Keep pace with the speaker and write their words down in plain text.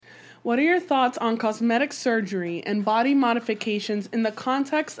What are your thoughts on cosmetic surgery and body modifications in the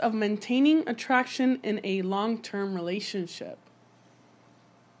context of maintaining attraction in a long-term relationship?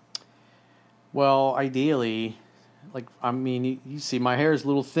 Well, ideally, you see my hair is a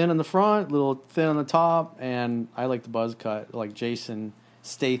little thin in the front, a little thin on the top, and I like the buzz cut, like Jason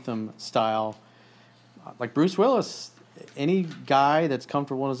Statham style. Like Bruce Willis, any guy that's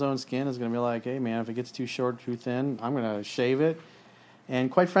comfortable in his own skin is going to be like, hey, man, if it gets too short, too thin, I'm going to shave it. And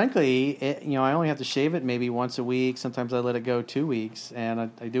quite frankly, I only have to shave it maybe once a week. Sometimes I let it go 2 weeks,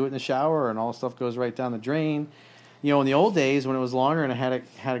 and I do it in the shower, and all the stuff goes right down the drain. In the old days when it was longer and I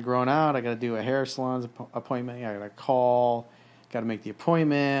had it grown out, I got to do a hair salon appointment. I got to call, got to make the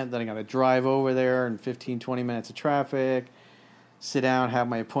appointment. Then I got to drive over there in 15, 20 minutes of traffic, sit down, have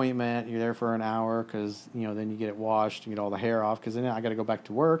my appointment. You're there for an hour because, then you get it washed and get all the hair off because then I got to go back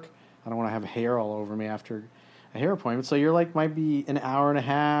to work. I don't want to have hair all over me after a hair appointment. So you're might be an hour and a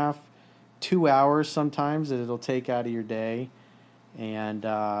half, 2 hours sometimes that it'll take out of your day. And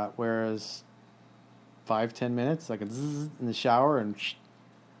whereas 5-10 minutes, I can zzz in the shower and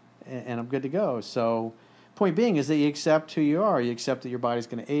I'm good to go. So, point being is that you accept who you are. You accept that your body's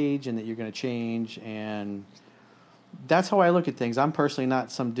going to age and that you're going to change, and that's how I look at things. I'm personally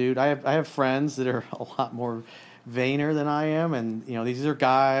not some dude. I have friends that are a lot more vainer than I am, and these are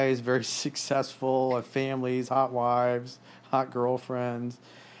guys very successful, have families, hot wives, hot girlfriends,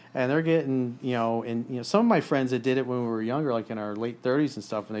 and they're getting and some of my friends that did it when we were younger, like in our late 30s and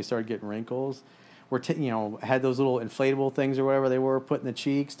stuff, and they started getting wrinkles. Had those little inflatable things or whatever they were put in the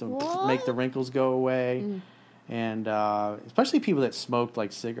cheeks to make the wrinkles go away. Mm. And especially people that smoked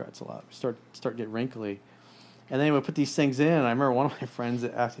like cigarettes a lot start getting wrinkly. And then they would put these things in. And I remember one of my friends,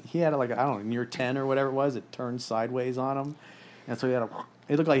 he had near 10 or whatever it was, it turned sideways on him. And so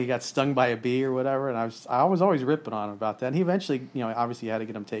it looked like he got stung by a bee or whatever. And I was always ripping on him about that. And he eventually, obviously had to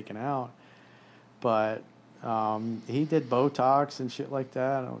get him taken out. But he did Botox and shit like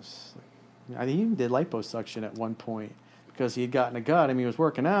that. He even did liposuction at one point because he had gotten a gut. I mean, he was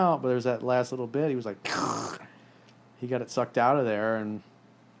working out, but there was that last little bit. He was like, he got it sucked out of there.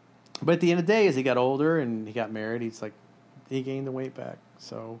 But at the end of the day, as he got older and he got married, he gained the weight back.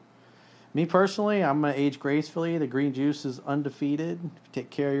 So, me personally, I'm going to age gracefully. The green juice is undefeated. If you take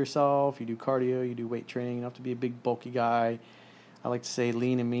care of yourself, you do cardio, you do weight training, you don't have to be a big, bulky guy. I like to say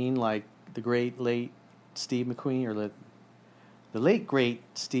lean and mean like the great late Steve McQueen, or the late, great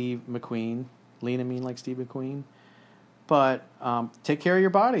Steve McQueen, lean and mean like Steve McQueen. But take care of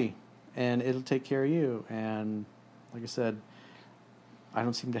your body, and it'll take care of you. And like I said, I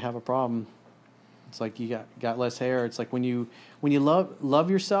don't seem to have a problem. It's like you got less hair. It's like when you love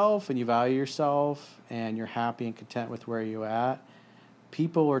yourself and you value yourself and you're happy and content with where you're at,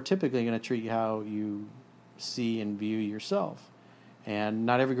 people are typically going to treat you how you see and view yourself. And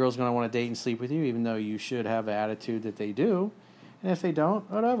not every girl's going to want to date and sleep with you, even though you should have the attitude that they do. And if they don't,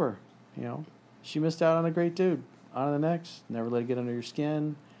 whatever. She missed out on a great dude. On to the next. Never let it get under your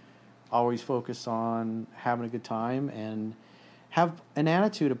skin. Always focus on having a good time and have an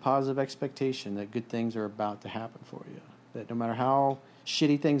attitude of positive expectation that good things are about to happen for you. That no matter how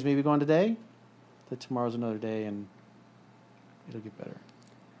shitty things may be going today, that tomorrow's another day and it'll get better.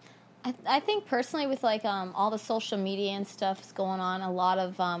 I think personally with all the social media and stuff is going on, a lot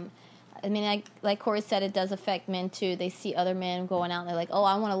of like Corey said, it does affect men too. They see other men going out and they're like, oh,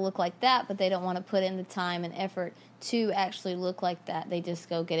 I want to look like that, but they don't want to put in the time and effort to actually look like that. They just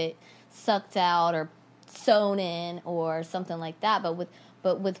go get it sucked out or sewn in or something like that.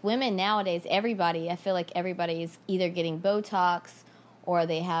 But with women nowadays, I feel like everybody is either getting Botox or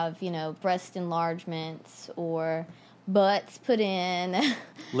they have, breast enlargements or butts put in.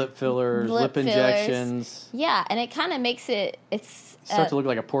 Lip fillers, lip injections. Yeah, and it kind of makes it start to look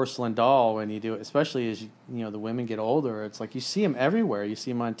like a porcelain doll when you do it, especially as the women get older. It's like you see them everywhere. You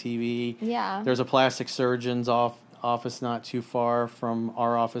see them on TV. Yeah. There's a plastic surgeon's office not too far from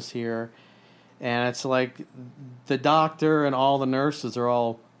our office here. And it's like the doctor and all the nurses are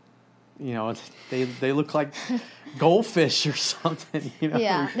all, they look like goldfish or something.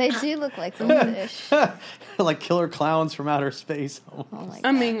 Yeah, they do look like goldfish. Like killer clowns from outer space. Oh my God.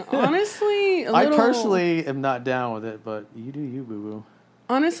 I mean, honestly, I personally am not down with it, but you do you, boo-boo.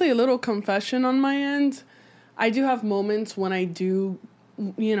 Honestly, a little confession on my end. I do have moments when I do,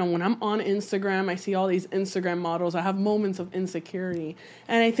 when I'm on Instagram, I see all these Instagram models. I have moments of insecurity.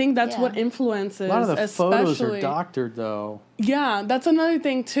 And I think that's what influences. A lot of the photos are doctored, though. Yeah, that's another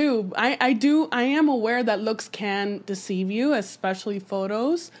thing, too. I am aware that looks can deceive you, especially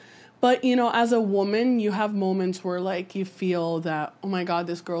photos. But, you know, as a woman, you have moments where, like, you feel that, oh my God,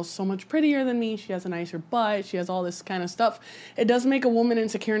 this girl's so much prettier than me. She has a nicer butt. She has all this kind of stuff. It does make a woman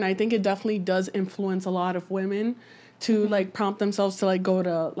insecure, and I think it definitely does influence a lot of women to, like, prompt themselves to, like, go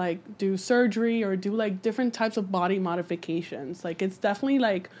to, like, do surgery or do, like, different types of body modifications. Like, it's definitely,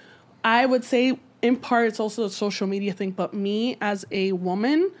 like, I would say, in part, it's also a social media thing. But me, as a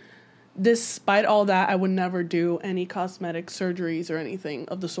woman, despite all that, I would never do any cosmetic surgeries or anything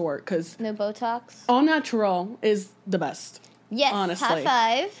of the sort, because No Botox? all natural is the best. Yes, honestly.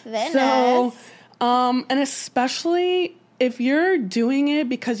 high five. Very So, nice. and especially if you're doing it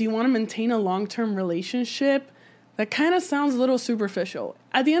because you want to maintain a long-term relationship, that kind of sounds a little superficial.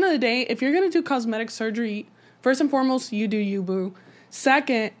 At the end of the day, if you're going to do cosmetic surgery, first and foremost, you do you, boo.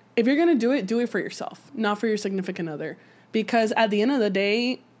 Second, if you're going to do it for yourself, not for your significant other. Because at the end of the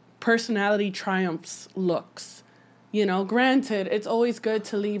day, personality triumphs looks. You know, granted, it's always good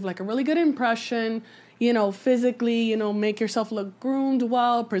to leave like a really good impression, you know, physically, you know, make yourself look groomed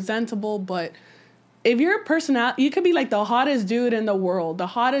well, presentable. But if your personality, you could be like the hottest dude in the world, the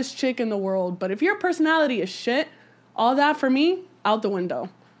hottest chick in the world. But if your personality is shit, all that for me, out the window.